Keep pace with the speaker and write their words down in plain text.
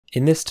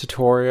In this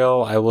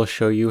tutorial, I will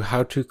show you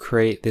how to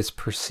create this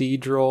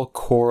procedural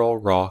coral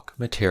rock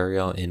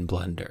material in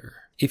Blender.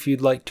 If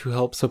you'd like to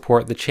help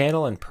support the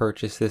channel and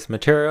purchase this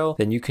material,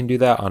 then you can do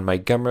that on my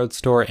Gumroad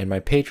store and my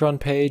Patreon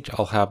page.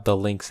 I'll have the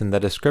links in the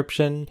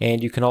description.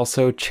 And you can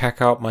also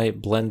check out my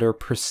Blender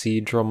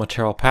procedural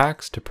material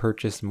packs to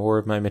purchase more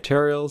of my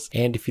materials.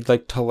 And if you'd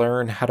like to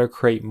learn how to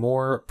create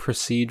more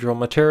procedural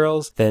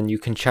materials, then you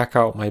can check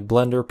out my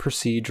Blender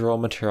procedural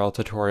material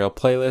tutorial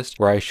playlist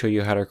where I show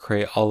you how to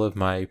create all of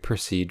my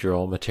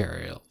procedural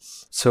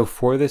materials. So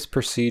for this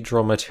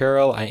procedural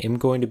material, I am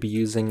going to be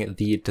using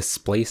the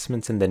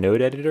displacements in the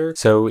node editor.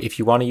 So if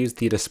you want to use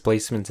the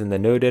displacements in the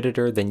node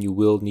editor, then you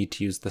will need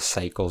to use the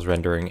cycles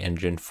rendering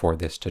engine for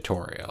this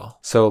tutorial.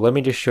 So let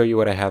me just show you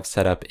what I have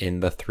set up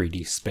in the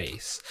 3D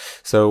space.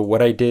 So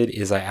what I did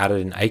is I added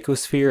an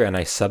icosphere and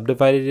I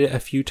subdivided it a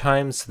few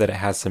times so that it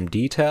has some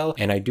detail.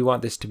 And I do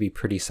want this to be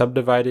pretty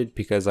subdivided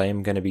because I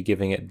am going to be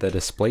giving it the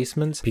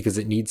displacements because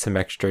it needs some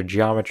extra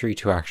geometry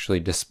to actually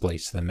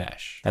displace the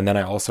mesh. And then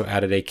I also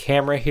added a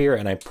camera here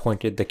and I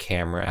pointed the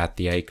camera at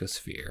the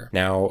icosphere.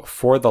 Now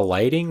for the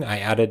lighting, I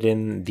added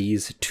in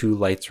these two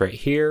lights right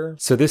here.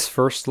 So this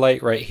first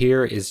light right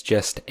here is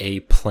just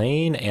a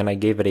plane and I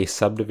gave it a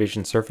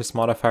subdivision surface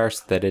modifier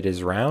so that it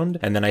is round.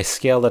 And then I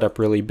scaled it up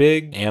really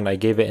big and I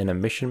gave it an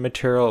emission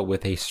material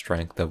with a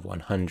strength of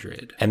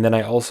 100. And then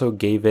I also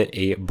gave it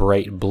a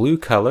bright blue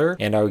color,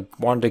 and I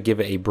wanted to give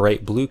it a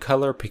bright blue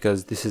color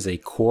because this is a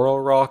coral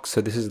rock.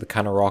 So this is the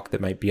kind of rock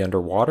that might be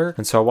underwater.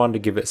 And so I wanted to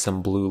give it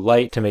some blue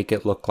light to make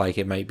it look like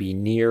it might be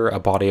near a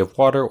body of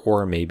water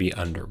or maybe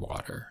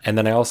underwater. And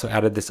then I also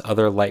added this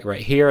other light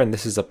right here, and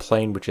this is a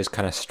plane which is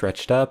kind of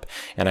stretched up,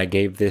 and I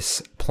gave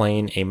this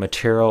plane a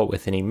material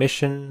with an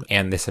emission,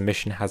 and this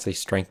emission has a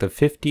strength of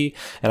 50,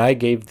 and I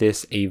gave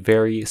this a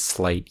very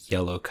slight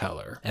yellow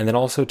color. And then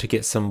also to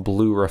get some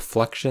blue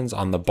reflections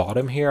on the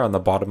bottom here, on the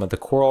bottom of the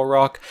coral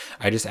rock,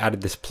 I just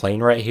added this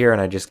plane right here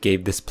and I just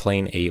gave this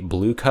plane a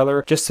blue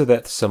color just so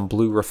that some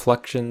blue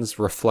reflections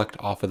reflect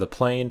off of the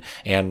plane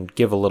and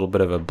give a little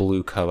bit of a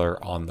blue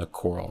color on the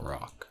coral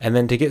rock. And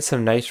then to get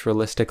some nice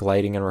realistic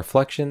lighting and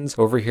reflections,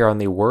 over here on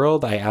the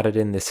world, I added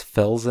in this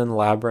Felsen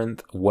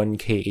Labyrinth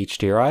 1K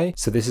HDRI.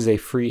 So this is a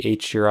free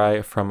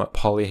HDRI from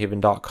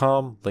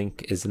polyhaven.com.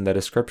 Link is in the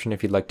description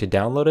if you'd like to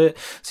download it.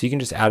 So you can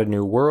just add a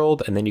new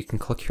world, and then you can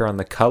click here on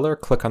the color,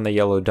 click on the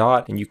yellow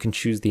dot, and you can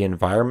choose the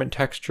environment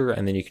texture,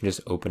 and then you can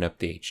just open up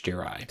the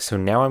HDRI. So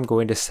now I'm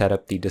going to set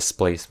up the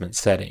displacement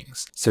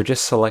settings. So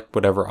just select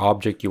whatever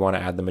object you want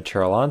to add the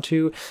material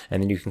onto,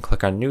 and then you can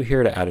click on new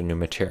here to add a new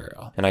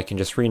material. And I can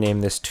just rename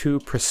this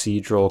to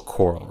Procedural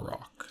Coral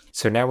Rock.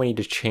 So now we need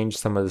to change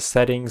some of the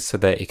settings so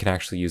that it can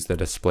actually use the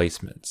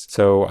displacements.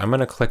 So I'm going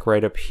to click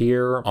right up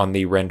here on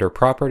the render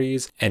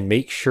properties and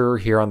make sure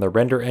here on the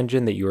render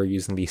engine that you are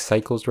using the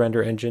cycles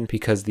render engine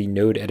because the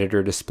node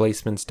editor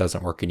displacements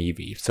doesn't work in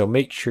Eevee. So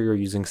make sure you're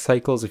using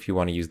cycles if you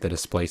want to use the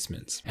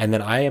displacements. And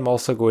then I am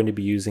also going to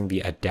be using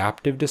the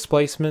adaptive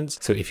displacements.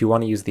 So if you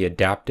want to use the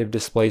adaptive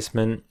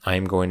displacement,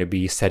 I'm going to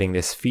be setting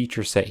this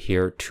feature set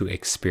here to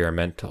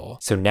experimental.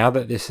 So now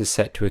that this is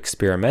set to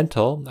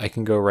experimental, I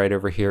can go right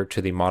over here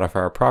to the modifier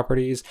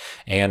properties,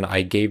 and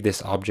I gave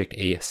this object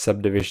a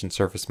subdivision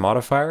surface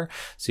modifier.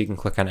 So you can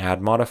click on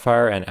add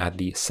modifier and add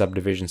the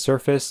subdivision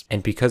surface.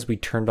 And because we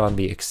turned on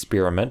the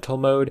experimental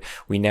mode,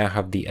 we now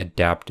have the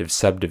adaptive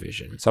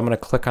subdivision. So I'm going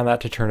to click on that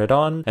to turn it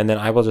on, and then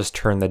I will just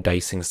turn the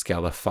dicing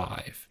scale to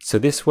 5. So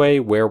this way,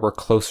 where we're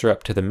closer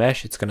up to the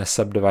mesh, it's going to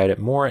subdivide it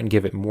more and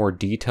give it more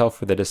detail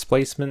for the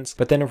displacements.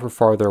 But then if we're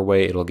farther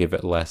away, it'll give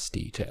it less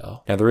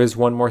detail. Now there is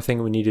one more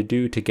thing we need to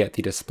do to get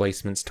the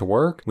displacements to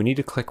work. We need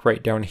to click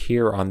right down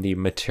here on the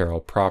material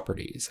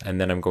properties, and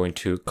then I'm going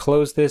to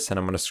close this and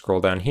I'm going to scroll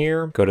down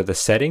here, go to the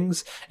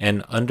settings,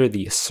 and under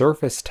the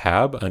surface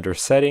tab under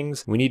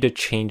settings, we need to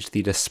change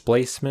the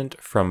displacement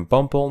from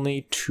bump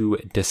only to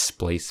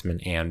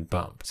displacement and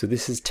bump. So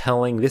this is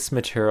telling this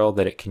material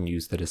that it can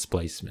use the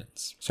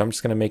displacements. So I'm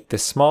just going to make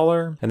this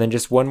smaller, and then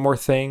just one more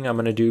thing I'm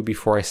going to do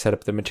before I set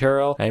up the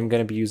material. I'm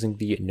going to be using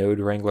the Node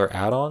Wrangler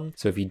add-on.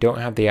 So if you don't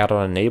have the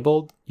add-on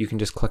enabled, you can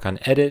just click on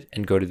edit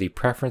and go to the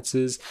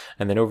preferences,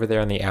 and then over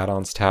there on the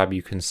add-ons tab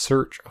you can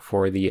search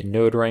for the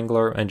Node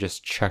Wrangler and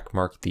just check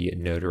mark the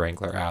Node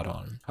Wrangler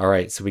add-on.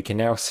 Alright, so we can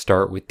now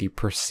start with the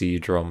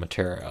procedural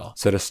material.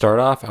 So to start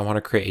off, I want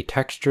to create a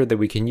texture that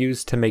we can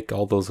use to make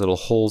all those little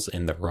holes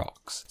in the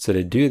rocks. So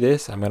to do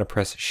this, I'm going to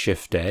press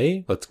Shift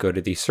A. Let's go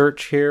to the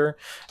search here,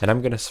 and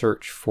I'm going to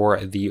search for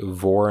the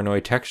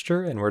Voronoi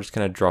texture, and we're just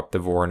going to drop the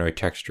Voronoi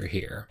texture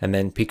here. And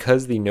then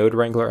because the Node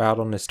Wrangler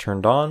add-on is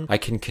turned on, I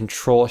can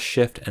Control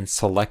Shift and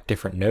select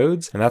different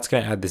nodes, and that's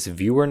going to add this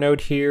viewer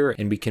node here,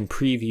 and we can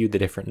preview the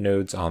different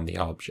nodes on the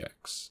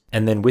objects.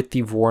 And then with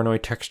the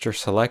Voronoi texture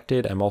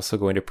selected, I'm also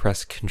going to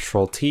press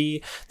Ctrl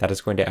T. That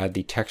is going to add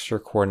the texture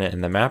coordinate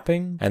and the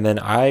mapping. And then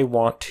I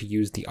want to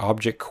use the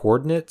object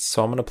coordinates.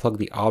 So I'm going to plug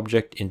the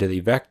object into the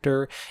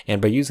vector.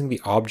 And by using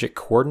the object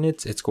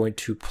coordinates, it's going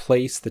to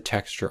place the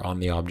texture on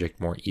the object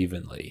more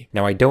evenly.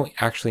 Now I don't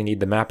actually need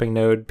the mapping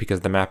node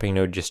because the mapping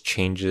node just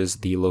changes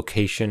the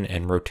location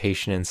and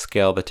rotation and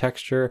scale of the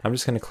texture. I'm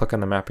just going to click on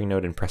the mapping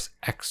node and press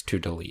X to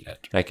delete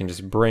it. And I can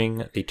just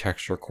bring the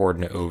texture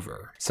coordinate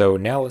over. So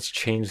now let's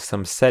change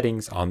some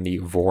settings on the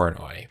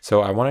Voronoi.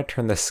 So I want to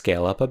turn the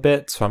scale up a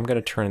bit. So I'm going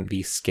to turn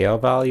the scale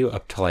value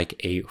up to like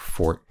a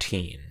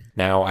 14.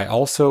 Now I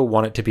also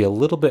want it to be a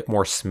little bit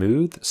more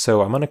smooth,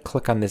 so I'm going to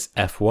click on this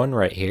F1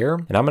 right here,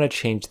 and I'm going to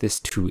change this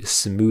to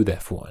smooth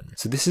F1.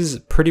 So this is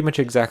pretty much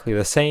exactly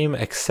the same,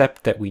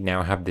 except that we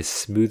now have this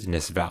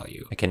smoothness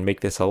value. I can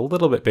make this a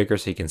little bit bigger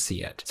so you can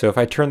see it. So if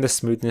I turn the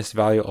smoothness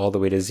value all the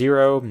way to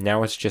 0,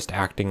 now it's just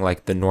acting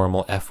like the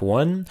normal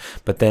F1,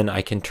 but then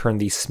I can turn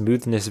the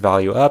smoothness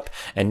value up,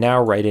 and now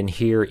right in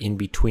here in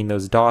between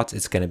those dots,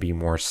 it's going to be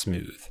more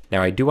smooth.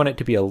 Now I do want it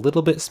to be a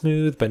little bit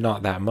smooth, but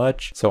not that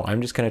much, so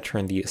I'm just going to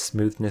turn the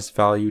smoothness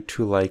value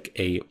to like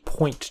a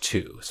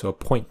 0.2. So a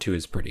 0.2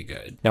 is pretty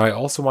good. Now I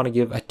also want to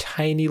give a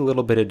tiny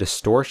little bit of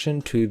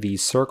distortion to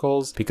these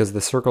circles because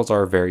the circles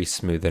are very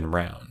smooth and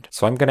round.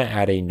 So I'm going to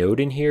add a node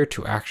in here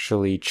to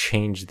actually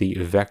change the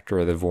vector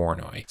of the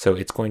Voronoi. So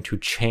it's going to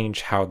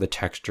change how the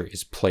texture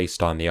is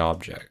placed on the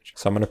object.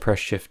 So I'm going to press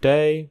Shift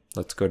A.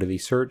 Let's go to the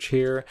search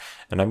here,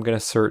 and I'm going to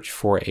search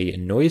for a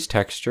noise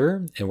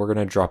texture, and we're going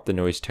to drop the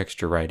noise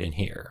texture right in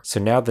here. So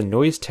now the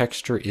noise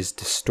texture is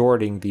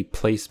distorting the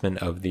placement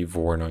of the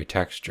Voronoi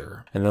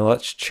texture. And then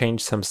let's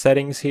change some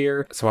settings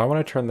here. So I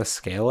want to turn the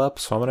scale up,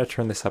 so I'm going to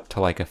turn this up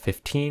to like a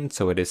 15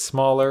 so it is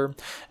smaller.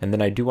 And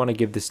then I do want to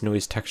give this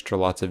noise texture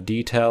lots of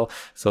detail,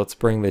 so let's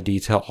bring the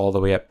detail all the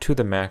way up to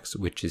the max,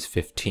 which is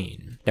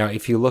 15. Now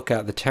if you look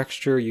at the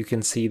texture, you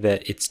can see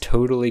that it's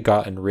totally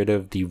gotten rid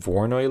of the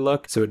Voronoi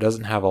look, so it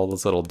doesn't have all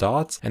those little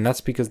dots, and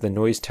that's because the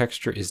noise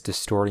texture is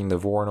distorting the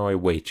Voronoi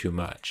way too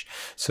much.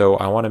 So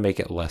I want to make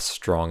it less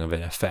strong of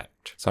an effect.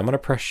 So I'm going to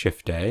press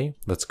Shift A.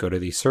 Let's go to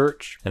the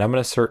search, and I'm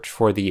going to search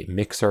for the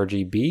Mix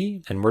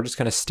RGB, and we're just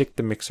going to stick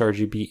the Mix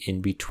RGB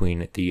in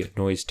between the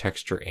noise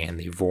texture and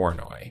the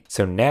Voronoi.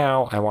 So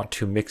now I want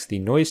to mix the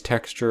noise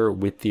texture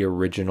with the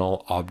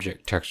original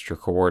object texture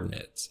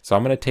coordinates. So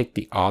I'm going to take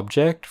the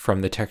object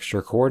from the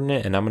texture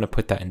coordinate, and I'm going to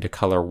put that into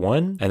color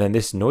 1, and then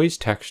this noise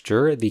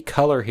texture, the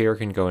color here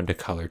can go into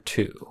color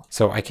 2.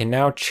 So I can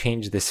now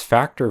change this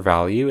factor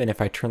value, and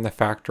if I turn the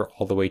factor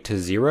all the way to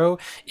 0,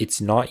 it's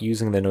not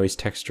using the noise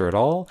texture at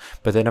all,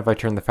 but then if I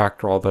turn the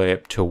factor all the way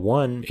up to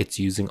 1, it's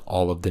using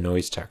all of the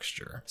noise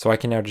texture. So I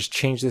can now just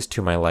change this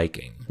to my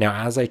liking. Now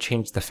as I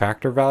change the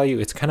factor value,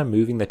 it's kind of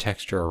moving the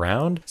texture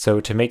around, so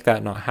to make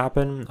that not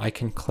happen, I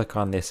can click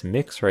on this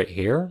mix right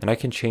here, and I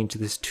can change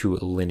this to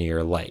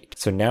linear light.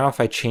 So now if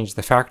I change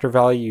the factor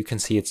value, you can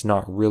see it's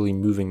not really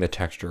moving the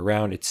texture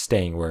around, it's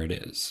staying where it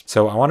is.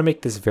 So I want to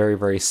make this very,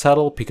 very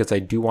subtle because I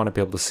do want to be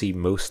able to see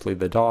mostly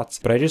the dots,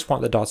 but I just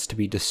want the dots to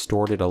be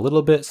distorted a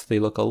little bit so they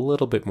look a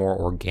little bit more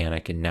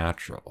organic and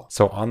natural.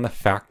 So on the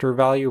factor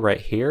value right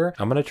here,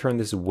 I'm going to turn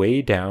this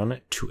way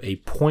down to a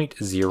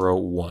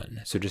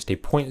 0.01. So just a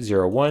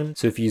 0.01.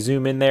 So if you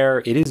zoom in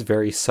there, it is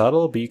very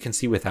subtle, but you can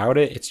see without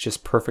it, it's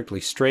just perfectly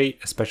straight,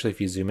 especially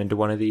if you zoom into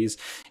one of these.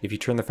 If you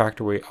turn the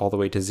factor all the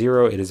way to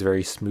 0, it is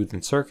very smooth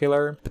and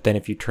circular. But then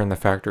if you turn the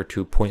factor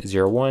to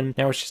 0.01,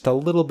 now it's just a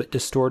little bit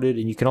distorted,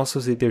 and you can also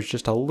see there's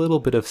just a little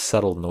bit of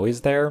subtle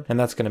noise there, and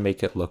that's going to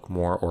make it look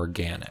more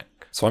organic.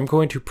 So I'm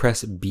going to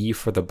press B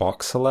for the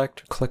box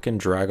select, click and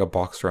drag a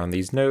box around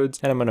these nodes,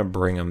 and I'm going to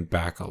bring them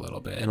back a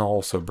little bit and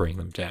also bring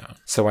them down.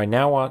 So I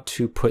now want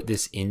to put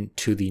this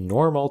into the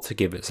normal to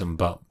give it some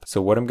bump. So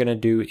what I'm going to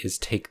do is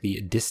take the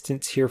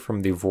distance here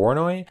from the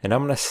Voronoi, and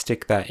I'm going to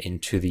stick that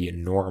into the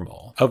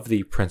normal of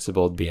the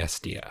principled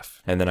BSDF.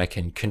 And then I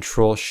can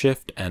Control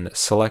Shift and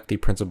select the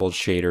principled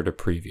shader to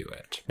preview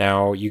it.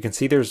 Now you can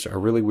see there's a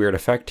really weird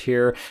effect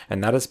here,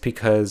 and that is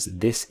because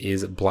this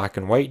is black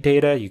and white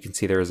data. You can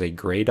see there is a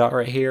gray dot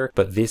right here,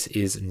 but this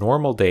is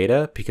normal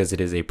data because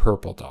it is a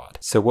purple dot.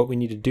 So what we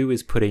need to do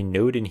is put a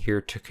node in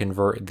here to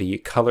convert the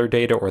color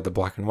data or the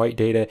black and white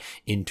data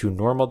into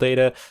normal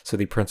data so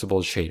the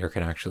principled shader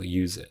can actually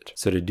use it.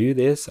 So to do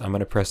this, I'm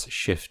going to press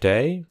Shift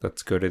A.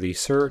 Let's go to the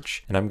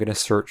search, and I'm going to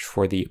search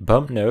for the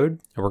bump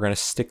node, and we're going to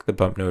stick the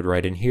bump node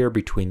right in here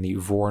between the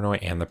Voronoi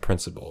and the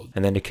principled.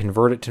 And then to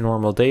convert it to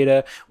normal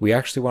data, we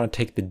actually want to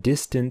take the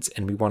distance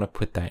and we want to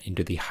put that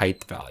into the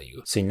height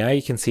value. So now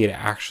you can see it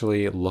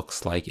actually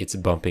looks like it's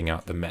bumping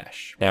out the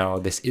mesh. Now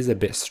this is a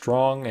bit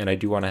strong, and I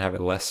do want to have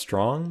it less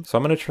strong, so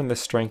I'm going to turn the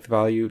strength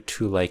value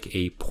to like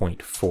a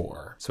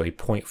 0.4. So a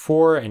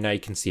 0.4, and now you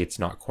can see it's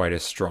not quite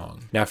as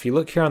strong. Now if you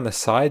look here on the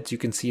sides, you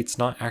can see it's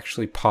not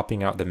actually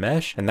popping out the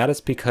mesh, and that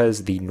is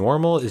because the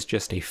normal is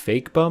just a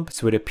fake bump,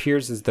 so it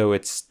appears as though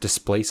it's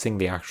displacing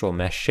the actual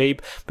mesh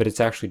shape, but it's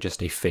actually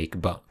just a fake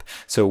bump.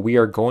 So we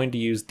are going to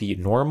use the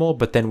normal,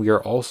 but then we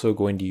are also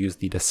going to use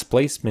the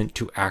displacement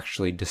to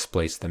actually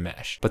displace the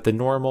mesh. But the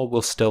normal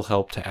will still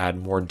help to add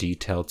more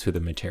detail to the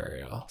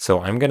material.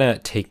 So I'm going to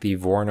take the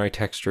Voronoi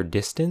texture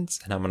distance,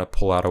 and I'm going to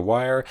pull out a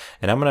wire,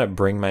 and I'm going to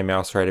bring my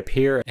mouse right up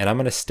here, and I'm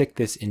going to stick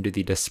this into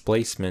the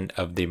displacement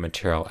of the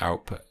material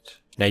output.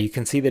 Now you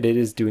can see that it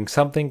is doing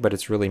something, but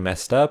it's really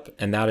messed up,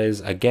 and that is,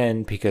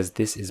 again, because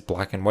this is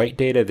black and white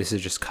data, this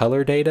is just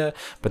color data,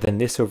 but then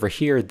this over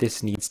here,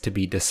 this needs to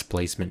be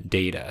displacement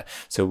data.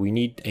 So we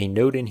need a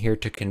node in here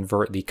to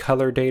convert the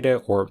color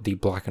data or the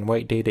black and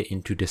white data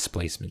into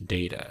displacement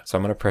data. So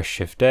I'm going to press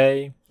Shift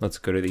A, let's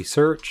go to the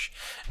search,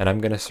 and I'm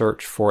going to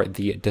search for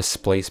the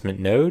displacement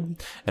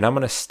node, and I'm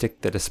going to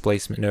stick the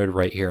displacement node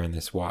right here in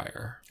this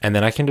wire. And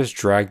then I can just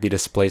drag the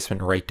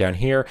displacement right down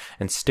here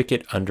and stick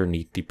it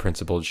underneath the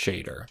principled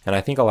shader. And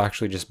I think I'll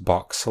actually just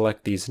box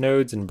select these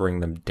nodes and bring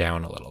them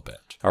down a little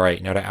bit. All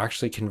right, now to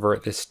actually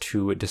convert this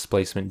to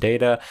displacement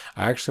data,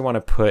 I actually want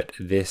to put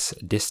this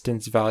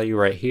distance value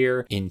right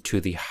here into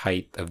the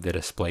height of the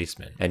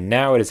displacement. And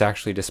now it is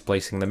actually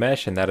displacing the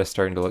mesh, and that is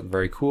starting to look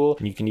very cool.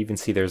 And you can even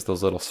see there's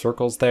those little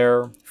circles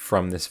there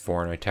from this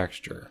Voronoi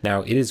texture.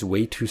 Now it is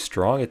way too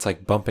strong. It's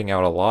like bumping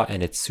out a lot,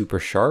 and it's super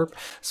sharp.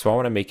 So I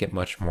want to make it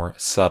much more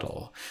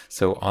subtle.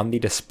 So on the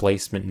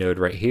displacement node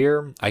right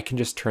here, I can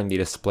just turn the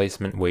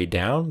displacement way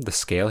down, the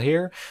scale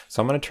here.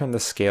 So I'm going to turn the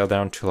scale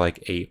down to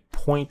like a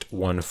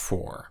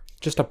 0.14.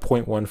 Just a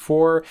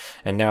 0.14,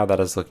 and now that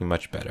is looking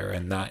much better,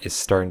 and that is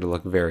starting to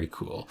look very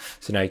cool.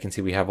 So now you can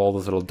see we have all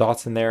those little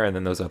dots in there, and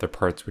then those other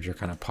parts which are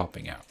kind of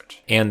popping out.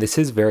 And this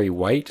is very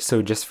white,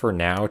 so just for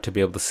now, to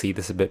be able to see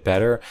this a bit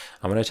better,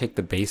 I'm going to take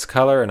the base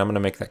color, and I'm going to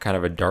make that kind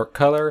of a dark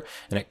color,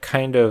 and it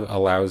kind of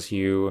allows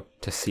you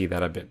to see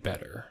that a bit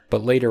better.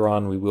 But later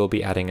on, we will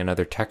be adding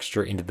another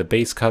texture into the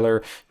base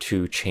color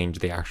to change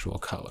the actual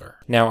color.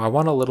 Now, I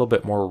want a little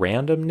bit more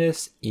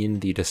randomness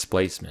in the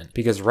displacement,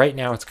 because right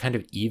now it's kind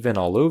of even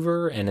all over,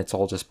 and it's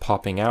all just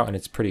popping out, and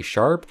it's pretty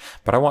sharp,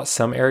 but I want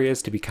some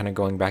areas to be kind of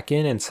going back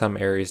in and some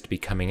areas to be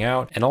coming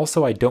out. And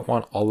also I don't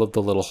want all of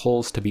the little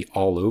holes to be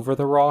all over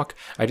the rock.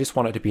 I just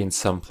want it to be in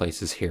some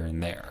places here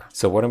and there.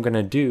 So what I'm going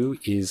to do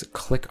is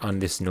click on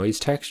this noise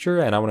texture,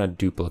 and I want to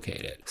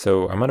duplicate it.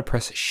 So I'm going to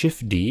press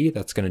Shift D,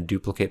 that's going to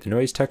duplicate the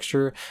noise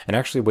texture. And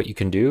actually what you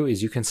can do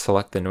is you can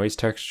select the noise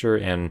texture,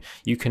 and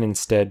you can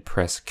instead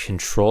press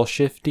Control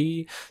Shift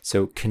D.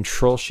 So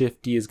Control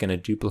Shift D is going to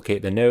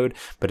duplicate the node,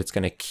 but it's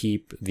going to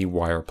keep the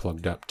wire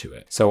plugged up to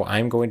it. So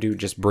I'm going to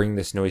just bring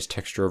this noise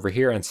texture over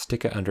here and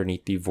stick it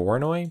underneath the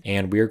Voronoi,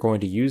 and we are going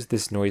to use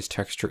this noise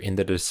texture in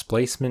the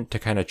displacement to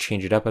kind of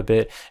change it up a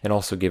bit and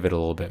also give it a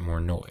little bit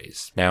more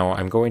noise. Now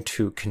I'm going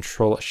to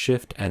Control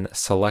Shift and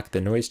select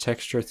the noise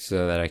texture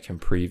so that I can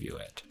preview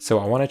it. So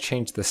I want to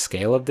change the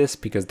scale of this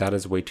because that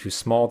is way too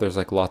small. There's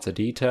like lots of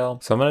detail.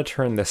 So I'm going to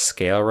turn the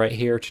scale right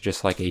here to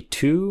just like a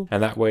 2,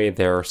 and that way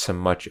there are some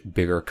much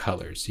bigger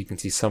colors. So you can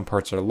see some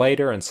parts are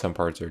lighter and some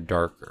parts are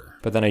darker.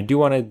 But then I do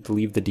want to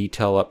leave the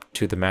detail up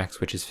to the max,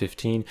 which is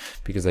 15,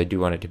 because I do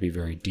want it to be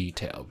very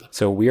detailed.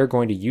 So we are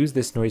going to use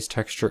this noise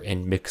texture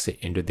and mix it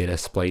into the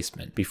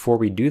displacement. Before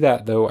we do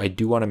that though, I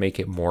do want to make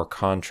it more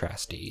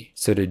contrasty.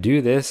 So to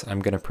do this,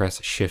 I'm going to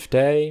press Shift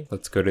A,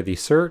 let's go to the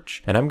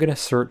search, and I'm going to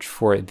search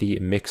for the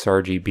Mix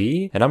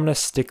RGB, and I'm going to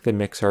stick the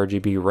Mix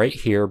RGB right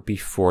here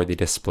before the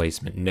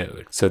displacement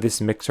node. So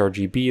this Mix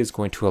RGB is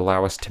going to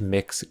allow us to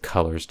mix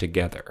colors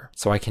together.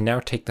 So I can now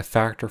take the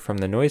factor from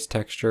the noise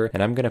texture,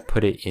 and I'm going to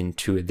put it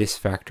into this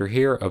factor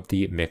here of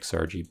the Mix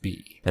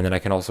RGB. And then I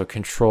can also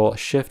Control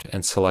Shift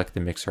and select the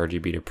Mix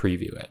RGB to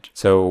preview it.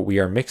 So we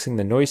are mixing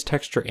the noise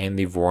texture and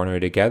the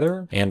Voronoi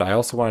together, and I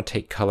also want to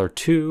take color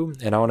 2,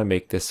 and I want to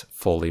make this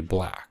fully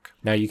black.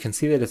 Now you can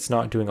see that it's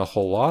not doing a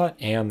whole lot,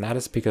 and that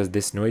is because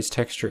this noise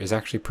texture is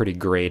actually pretty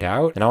grayed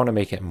out, and I want to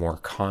make it more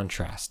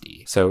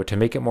contrasty. So to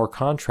make it more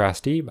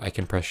contrasty, I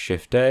can press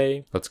Shift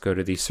A, let's go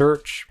to the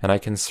search, and I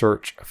can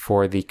search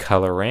for the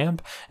color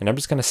ramp, and I'm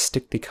just going to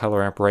stick the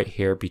color ramp right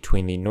here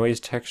between the noise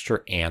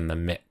texture and the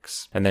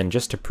mix. And then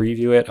just to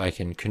preview it, I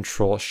can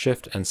Control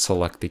Shift and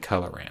select the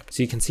color ramp.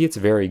 So you can see it's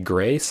very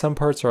gray. Some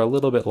parts are a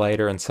little bit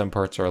lighter and some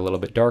parts are a little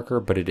bit darker,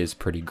 but it is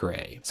pretty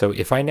gray. So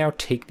if I now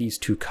take these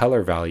two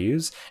color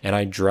values and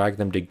I drag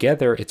them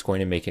together, it's going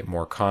to make it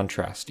more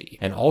contrasty.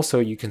 And also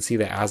you can see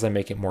that as I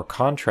make it more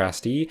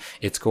contrasty,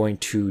 it's going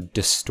to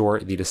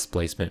distort the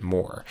displacement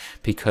more,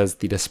 because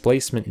the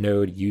displacement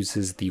node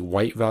uses the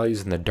white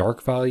values and the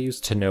dark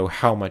values to know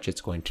how much it's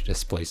going to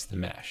displace the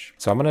mesh.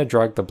 So I'm going to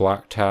drag the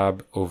black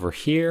tab over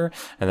here,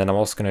 and then I'm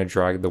also going to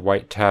drag the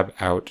white tab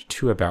out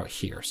to about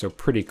here, so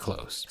pretty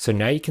close. So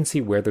now you can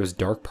see where those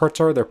dark parts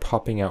are, they're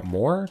popping out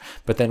more,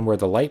 but then where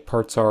the light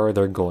parts are,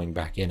 they're going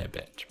back in a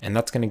bit. And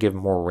that's going to give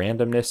more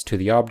randomness to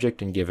the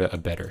object and give it a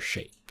better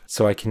shape.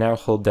 So I can now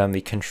hold down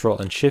the Control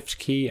and Shift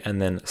key and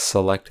then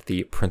select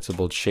the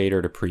principled shader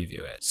to preview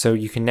it. So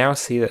you can now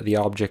see that the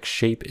object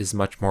shape is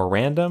much more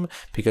random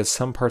because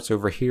some parts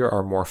over here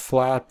are more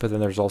flat, but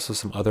then there's also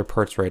some other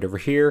parts right over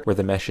here where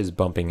the mesh is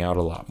bumping out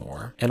a lot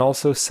more. And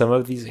also some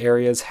of these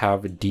areas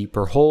have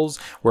deeper holes,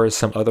 whereas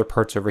some other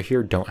parts over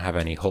here don't have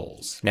any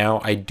holes.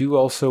 Now I do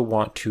also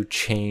want to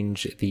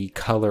change the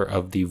color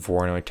of the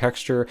Voronoi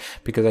texture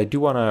because I do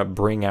want to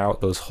bring out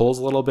those holes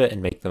a little bit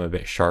and make them a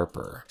bit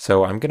sharper.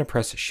 So I'm going to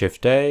press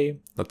Shift A,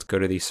 let's go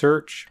to the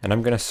search, and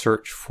I'm going to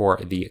search for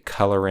the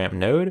color ramp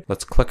node.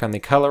 Let's click on the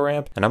color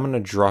ramp and I'm going to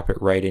drop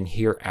it right in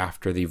here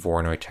after the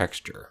Voronoi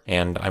texture.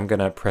 And I'm going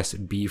to press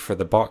B for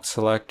the box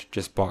select,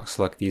 just box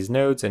select these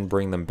nodes and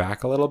bring them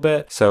back a little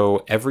bit.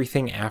 So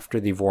everything after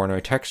the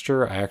Voronoi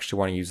texture, I actually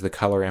want to use the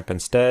color ramp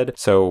instead.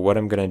 So what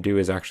I'm going to do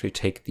is actually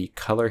take the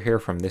color here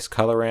from this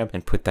color ramp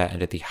and put that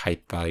into the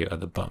height value of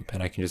the bump.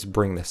 And I can just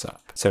bring this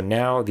up. So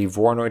now the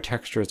Voronoi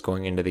texture is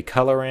going into the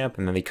color ramp,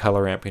 and then the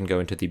color ramp can go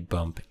into the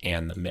bump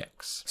and the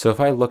mix. So if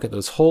I look at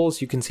those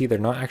holes, you can see they're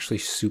not actually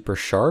super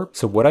sharp.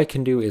 So what I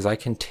can do is I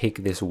can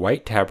take this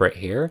white tab right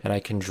here and I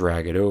can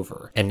drag it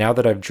over. And now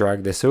that I've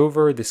dragged this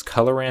over, this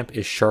color ramp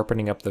is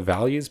sharpening up the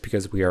values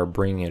because we are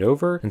bringing it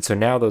over. And so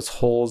now those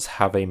holes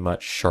have a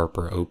much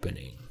sharper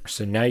opening.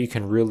 So now you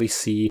can really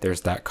see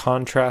there's that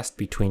contrast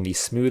between the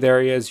smooth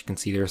areas. You can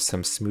see there's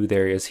some smooth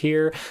areas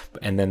here,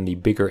 and then the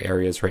bigger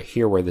areas right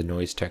here where the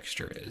noise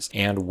texture is.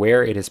 And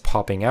where it is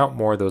popping out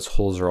more, those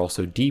holes are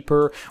also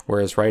deeper,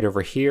 whereas right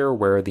over here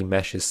where the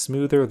mesh is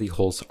smoother, the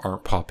holes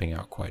aren't popping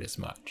out quite as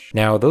much.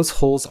 Now those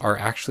holes are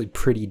actually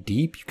pretty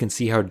deep. You can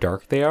see how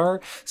dark they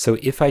are. So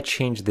if I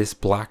change this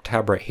black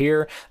tab right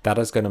here, that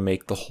is going to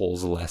make the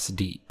holes less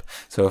deep.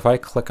 So if I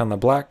click on the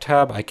black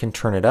tab, I can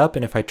turn it up,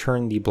 and if I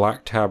turn the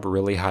black tab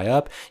really high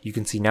up, you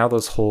can see now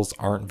those holes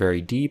aren't very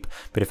deep,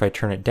 but if I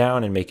turn it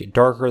down and make it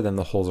darker, then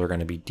the holes are going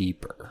to be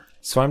deeper.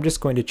 So I'm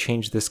just going to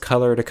change this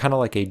color to kind of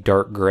like a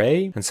dark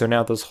gray, and so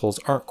now those holes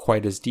aren't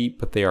quite as deep,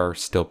 but they are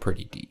still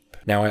pretty deep.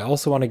 Now I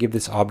also want to give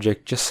this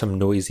object just some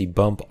noisy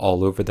bump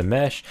all over the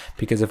mesh,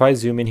 because if I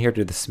zoom in here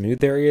to the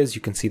smooth areas,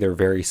 you can see they're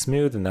very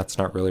smooth and that's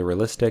not really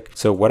realistic.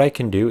 So what I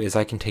can do is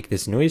I can take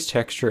this noise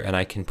texture and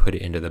I can put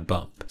it into the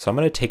bump. So I'm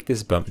going to take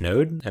this bump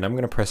node and I'm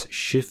going to press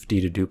Shift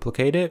D to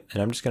duplicate it,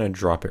 and I'm just going to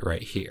drop it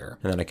right here.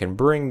 And then I can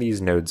bring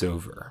these nodes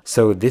over.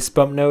 So this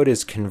bump node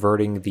is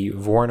converting the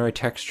Voronoi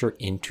texture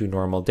into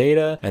normal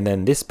data, and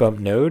then this bump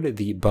node,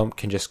 the bump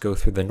can just go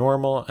through the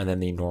normal and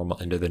then the normal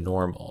into the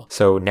normal.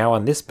 So now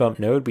on this bump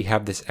node, we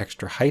have this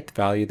extra height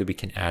value that we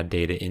can add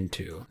data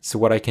into. So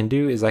what I can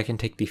do is I can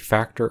take the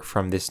factor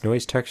from this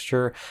noise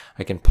texture,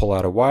 I can pull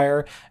out a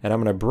wire, and I'm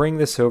going to bring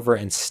this over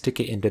and stick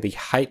it into the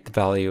height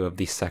value of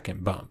the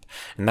second bump.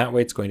 And that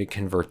way it's going to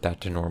convert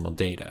that to normal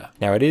data.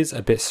 Now it is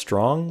a bit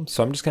strong,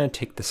 so I'm just going to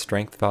take the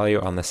strength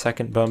value on the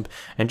second bump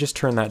and just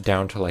turn that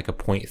down to like a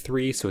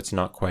 0.3 so it's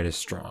not quite as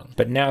strong.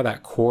 But now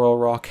that coral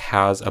rock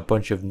has a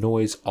bunch of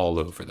noise all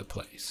over the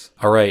place.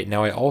 Alright,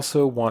 now I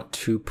also want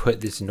to put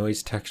this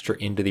noise texture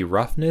into the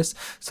roughness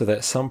so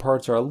that some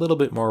parts are a little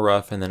bit more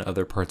rough and then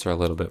other parts are a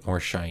little bit more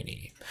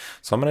shiny.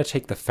 So I'm going to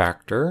take the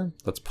factor,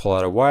 let's pull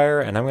out a wire,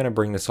 and I'm going to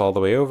bring this all the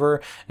way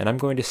over, and I'm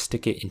going to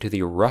stick it into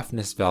the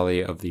roughness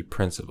value of the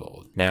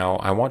principle. Now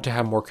I want to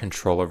have more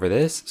control over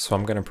this, so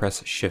I'm going to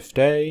press Shift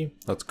A,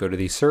 let's go to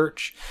the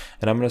search,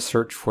 and I'm going to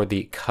search for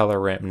the color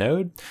ramp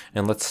node,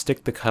 and let's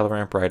stick the color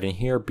ramp right in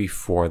here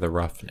before the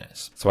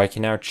roughness. So I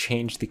can now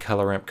change the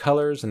color ramp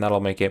colors, and that'll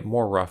make it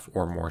more rough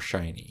or more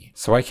shiny.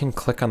 So I can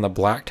click on the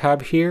black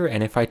tab here,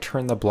 and if I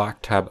turn the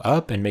black tab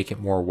up and make it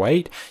more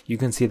white, you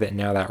can see that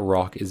now that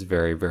rock is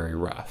very, very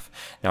rough.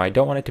 Now I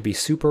don't want it to be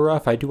super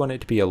rough, I do want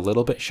it to be a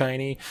little bit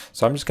shiny,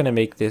 so I'm just going to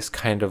make this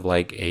kind of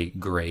like a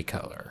gray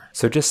color.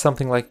 So just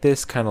something like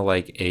this, kind of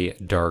like a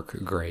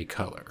dark gray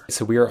color.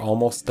 So we are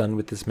almost done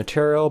with this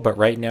material, but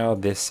right now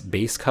this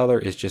base color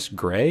is just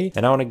gray,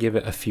 and I want to give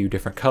it a few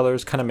different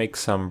colors, kind of make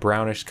some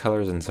brownish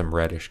colors and some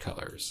reddish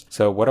colors.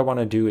 So what I want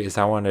to do is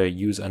I want to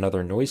use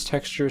another noise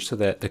texture so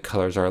that the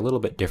colors are a little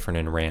bit different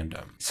and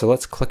random. So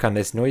let's click on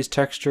this noise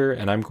texture,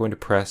 and I'm going to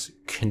press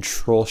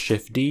Control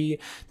Shift D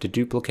to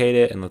duplicate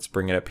it, and let's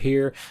bring it up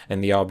here,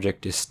 and the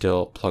object is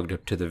still plugged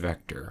up to the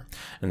vector.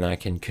 And then I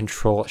can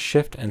Control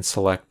Shift and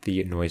select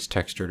the noise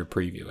texture to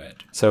preview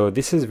it. So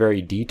this is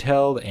very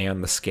detailed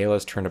and the scale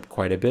is turned up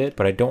quite a bit,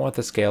 but I don't want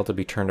the scale to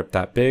be turned up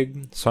that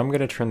big, so I'm going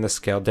to turn the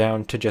scale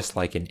down to just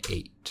like an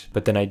 8.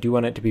 But then I do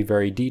want it to be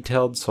very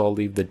detailed, so I'll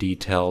leave the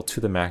detail to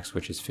the max,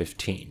 which is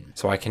 15.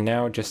 So I can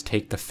now just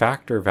take the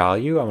factor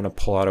value, I'm going to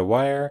pull out a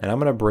wire, and I'm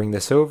going to bring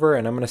this over,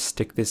 and I'm going to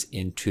stick this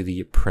into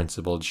the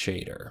principled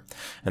shader.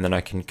 And then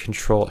I can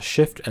Control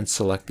Shift and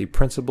select the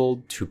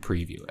principled to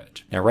preview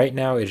it. Now right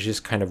now it's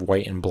just kind of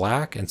white and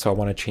black, and so I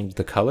want to change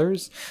the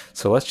colors.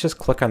 So let's just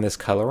click on this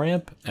color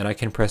ramp, and I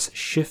can press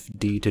Shift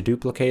D to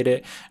duplicate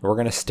it, and we're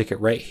going to stick it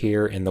right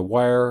here in the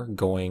wire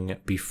going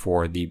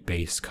before the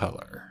base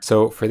color.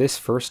 So for this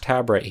first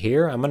tab right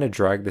here, I'm going to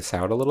drag this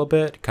out a little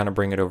bit, kind of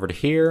bring it over to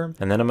here,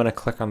 and then I'm going to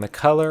click on the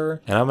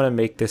color, and I'm going to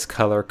make this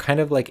color kind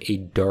of like a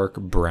dark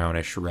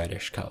brownish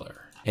reddish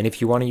color. And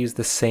if you want to use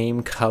the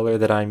same color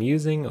that I'm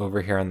using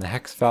over here on the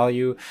hex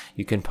value,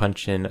 you can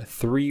punch in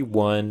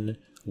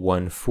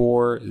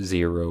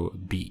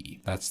 31140B.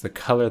 That's the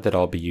color that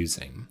I'll be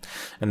using.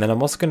 And then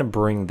I'm also going to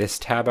bring this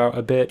tab out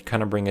a bit,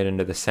 kind of bring it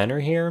into the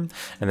center here.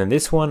 And then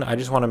this one, I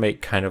just want to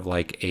make kind of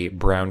like a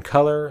brown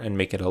color and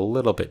make it a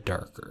little bit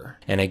darker.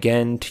 And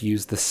again, to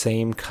use the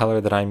same color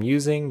that I'm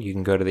using, you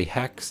can go to the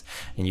hex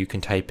and you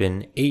can type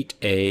in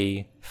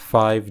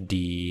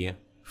 8A5D40.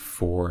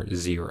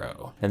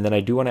 And then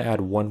I do want to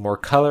add one more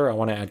color. I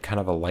want to add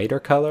kind of a lighter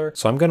color.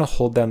 So I'm going to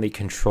hold down the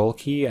control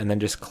key and then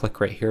just click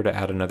right here to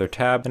add another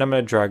tab. And I'm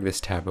going to drag this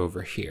tab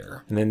over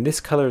here. And then this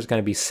color is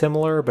going to be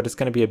similar, but it's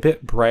going to be a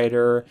bit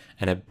brighter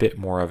and a bit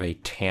more of a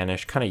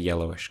tannish, kind of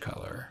yellowish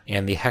color.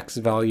 And the hex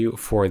value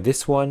for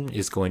this one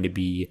is going to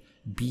be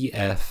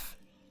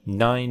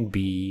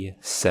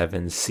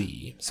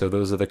BF9B7C. So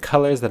those are the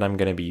colors that I'm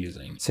going to be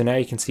using. So now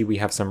you can see we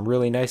have some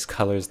really nice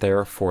colors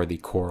there for the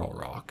coral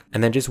rock.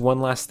 And then just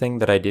one last thing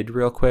that I did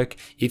real quick.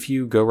 If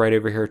you go right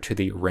over here to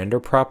the render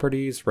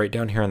properties, right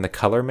down here in the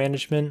color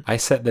management, I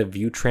set the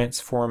view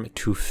transform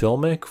to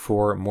filmic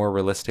for more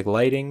realistic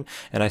lighting.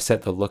 And I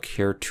set the look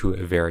here to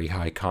a very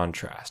high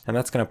contrast. And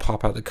that's going to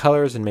pop out the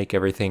colors and make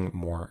everything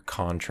more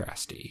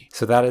contrasty.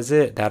 So that is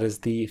it. That is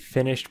the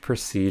finished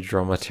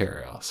procedural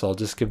material. So I'll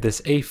just give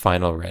this a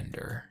final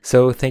render.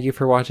 So thank you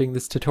for watching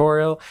this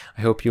tutorial.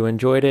 I hope you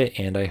enjoyed it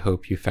and I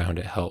hope you found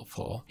it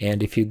helpful.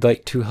 And if you'd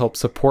like to help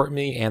support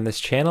me and this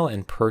channel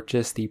and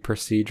purchase the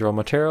procedural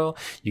material,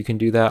 you can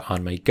do that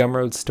on my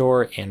Gumroad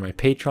store and my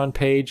Patreon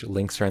page.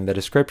 Links are in the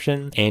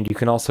description. And you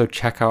can also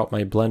check out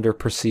my Blender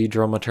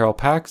procedural material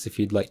packs if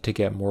you'd like to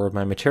get more of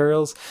my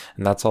materials.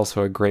 And that's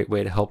also a great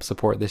way to help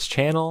support this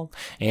channel.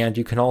 And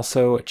you can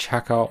also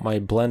check out my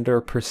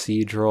Blender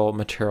procedural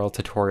material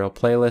tutorial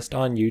playlist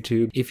on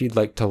YouTube if you'd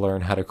like to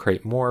learn how to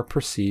create more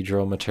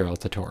procedural material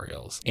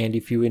tutorials. And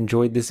if you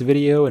enjoyed this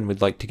video and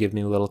would like to give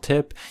me a little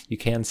tip, you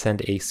can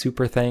send a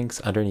super thanks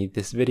underneath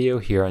this video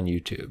here on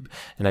YouTube.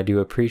 And I do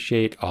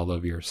appreciate all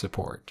of your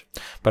support.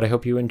 But I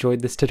hope you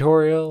enjoyed this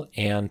tutorial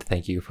and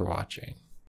thank you for watching.